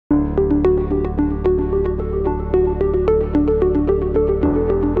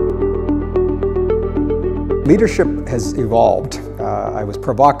Leadership has evolved. I was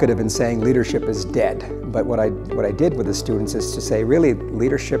provocative in saying leadership is dead, but what I did with the students is to say really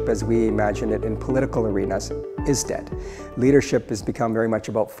leadership as we imagine it in political arenas is dead. Leadership has become very much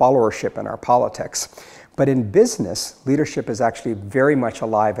about followership in our politics. But in business, leadership is actually very much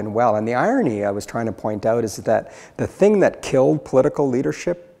alive and well. And the irony I was trying to point out is that the thing that killed political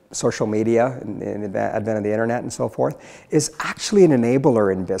leadership, social media and the advent of the internet and so forth, is actually an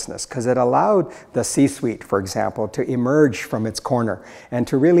enabler in business because it allowed the C-suite, for example, to emerge from its corner and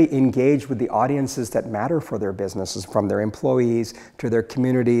to really engage with the audiences that matter for their businesses, from their employees to their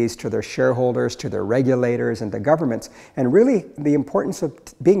communities, to their shareholders, to their regulators and the governments. And really the importance of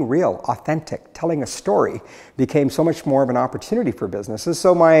being real, authentic, telling a story became so much more of an opportunity for businesses.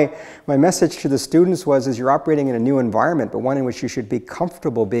 So my message to the students was, is you're operating in a new environment, but one in which you should be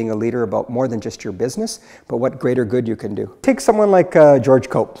comfortable being a leader about more than just your business, but what greater good you can do. Take someone like George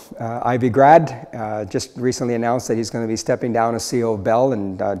Cope, Ivey grad, just recently announced that he's going to be stepping down as CEO of Bell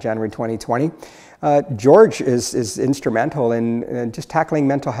in January 2020. George is instrumental in just tackling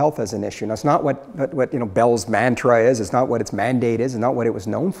mental health as an issue. Now, it's not what Bell's mantra is, it's not what its mandate is, it's not what it was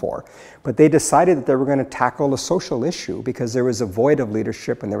known for, but they decided that they were going to tackle a social issue because there was a void of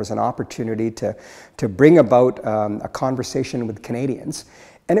leadership and there was an opportunity to bring about a conversation with Canadians.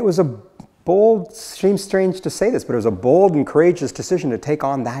 And it was a bold, seems strange to say this, but it was a bold and courageous decision to take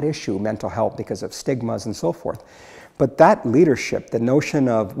on that issue, mental health, because of stigmas and so forth. But that leadership, the notion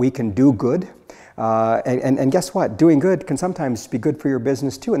of we can do good, and guess what? Doing good can sometimes be good for your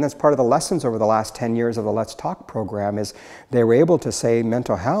business too. And that's part of the lessons over the last 10 years of the Let's Talk program is they were able to say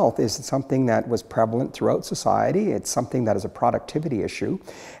mental health is something that was prevalent throughout society. It's something that is a productivity issue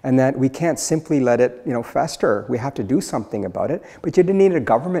and that we can't simply let it fester. We have to do something about it. But you didn't need a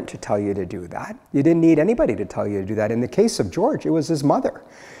government to tell you to do that. You didn't need anybody to tell you to do that. In the case of George, it was his mother.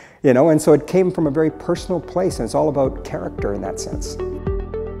 And so it came from a very personal place and it's all about character in that sense.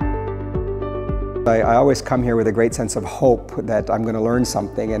 I always come here with a great sense of hope that I'm going to learn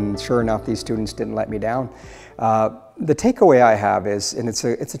something, and sure enough, these students didn't let me down. The takeaway I have is, and it's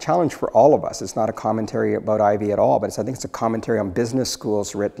a challenge for all of us, it's not a commentary about Ivey at all, but I think it's a commentary on business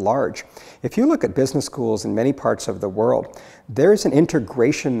schools writ large. If you look at business schools in many parts of the world, there's an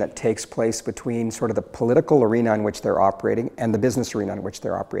integration that takes place between sort of the political arena in which they're operating and the business arena in which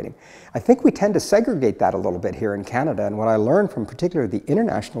they're operating. I think we tend to segregate that a little bit here in Canada, and what I learned from particularly the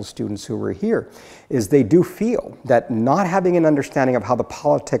international students who were here is they do feel that not having an understanding of how the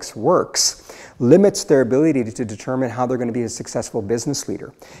politics works limits their ability to determine how they're going to be a successful business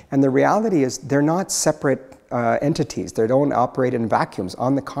leader. And the reality is they're not separate entities. They don't operate in vacuums.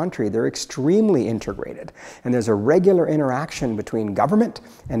 On the contrary, they're extremely integrated. And there's a regular interaction between government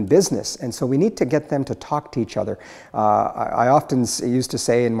and business. And so we need to get them to talk to each other. I often used to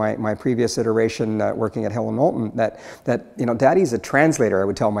say in my previous iteration working at Hill & Knowlton that Daddy's a translator, I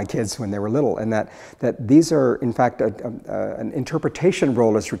would tell my kids when they were little, and that these are, in fact, an interpretation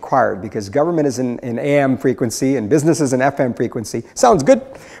role is required because government is in AM frequency and business is in FM frequency. Sounds good,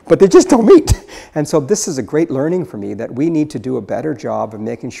 but they just don't meet. And so this is a great learning for me that we need to do a better job of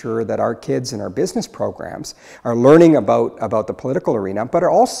making sure that our kids in our business programs are learning about the political arena, but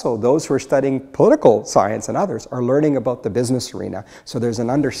are also those who are studying political science and others are learning about the business arena. So there's an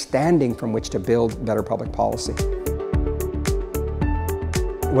understanding from which to build better public policy.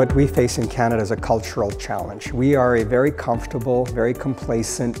 What we face in Canada is a cultural challenge. We are a very comfortable, very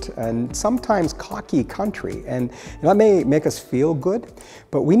complacent, and sometimes cocky country. And that may make us feel good,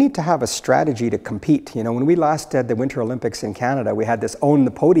 but we need to have a strategy to compete. When we last did the Winter Olympics in Canada, we had this own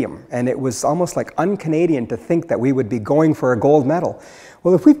the podium, and it was almost like un-Canadian to think that we would be going for a gold medal.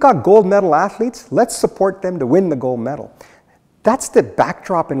 Well, if we've got gold medal athletes, let's support them to win the gold medal. That's the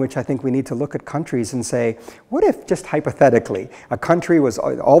backdrop in which I think we need to look at countries and say, what if just hypothetically, a country was,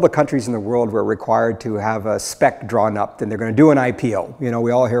 all the countries in the world were required to have a spec drawn up and they're going to do an IPO.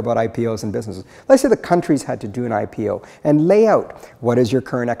 We all hear about IPOs in businesses. Let's say the countries had to do an IPO and lay out what is your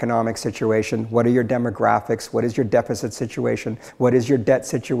current economic situation, what are your demographics, what is your deficit situation, what is your debt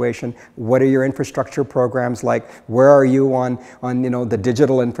situation, what are your infrastructure programs like, where are you on the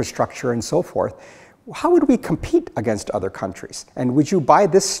digital infrastructure and so forth. How would we compete against other countries? And would you buy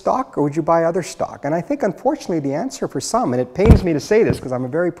this stock or would you buy other stock? And I think, unfortunately, the answer for some, and it pains me to say this because I'm a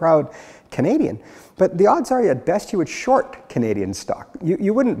very proud Canadian. But the odds are, at best, you would short Canadian stock.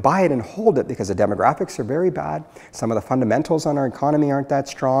 You wouldn't buy it and hold it because the demographics are very bad. Some of the fundamentals on our economy aren't that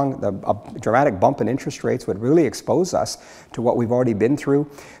strong. A dramatic bump in interest rates would really expose us to what we've already been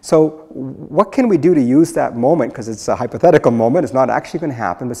through. So what can we do to use that moment, because it's a hypothetical moment, it's not actually going to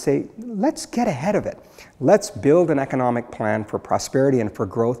happen, but say, let's get ahead of it. Let's build an economic plan for prosperity and for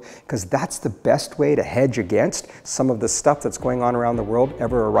growth, because that's the best way to hedge against some of the stuff that's going on around the world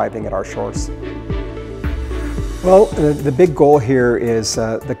ever arriving at our shores. Well, the big goal here is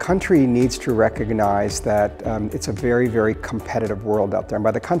the country needs to recognize that it's a very, very competitive world out there. And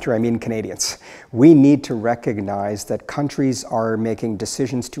by the country, I mean Canadians. We need to recognize that countries are making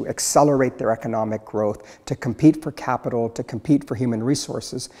decisions to accelerate their economic growth, to compete for capital, to compete for human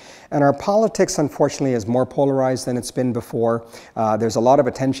resources. And our politics, unfortunately, is more polarized than it's been before. There's a lot of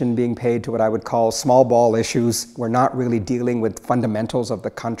attention being paid to what I would call small ball issues. We're not really dealing with fundamentals of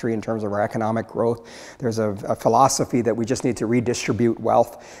the country in terms of our economic growth. There's a philosophy that we just need to redistribute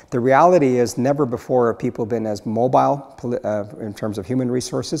wealth. The reality is, never before have people been as mobile in terms of human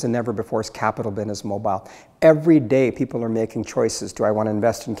resources, and never before has capital been as mobile. Every day people are making choices. Do I want to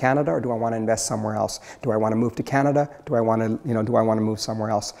invest in Canada, or do I want to invest somewhere else? Do I want to move to Canada? Do I want to move somewhere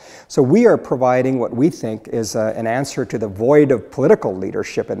else? So we are providing what we think is an answer to the void of political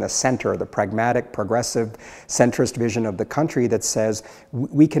leadership in the center, the pragmatic, progressive, centrist vision of the country that says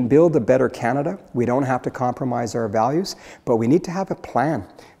we can build a better Canada. We don't have to compromise our values, but we need to have a plan.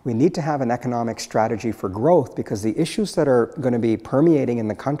 We need to have an economic strategy for growth, because the issues that are going to be permeating in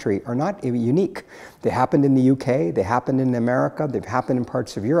the country are not unique. They happened in the UK, they happened in America, they've happened in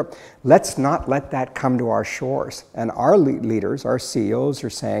parts of Europe. Let's not let that come to our shores. And our leaders, our CEOs,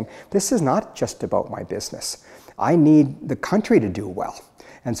 are saying, this is not just about my business. I need the country to do well.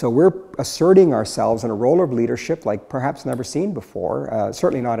 And so we're asserting ourselves in a role of leadership like perhaps never seen before,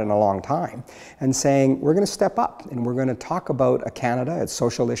 certainly not in a long time, and saying we're going to step up and we're going to talk about Canada, its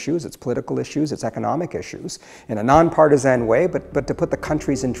social issues, its political issues, its economic issues, in a nonpartisan way, but to put the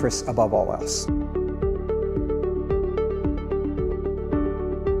country's interests above all else.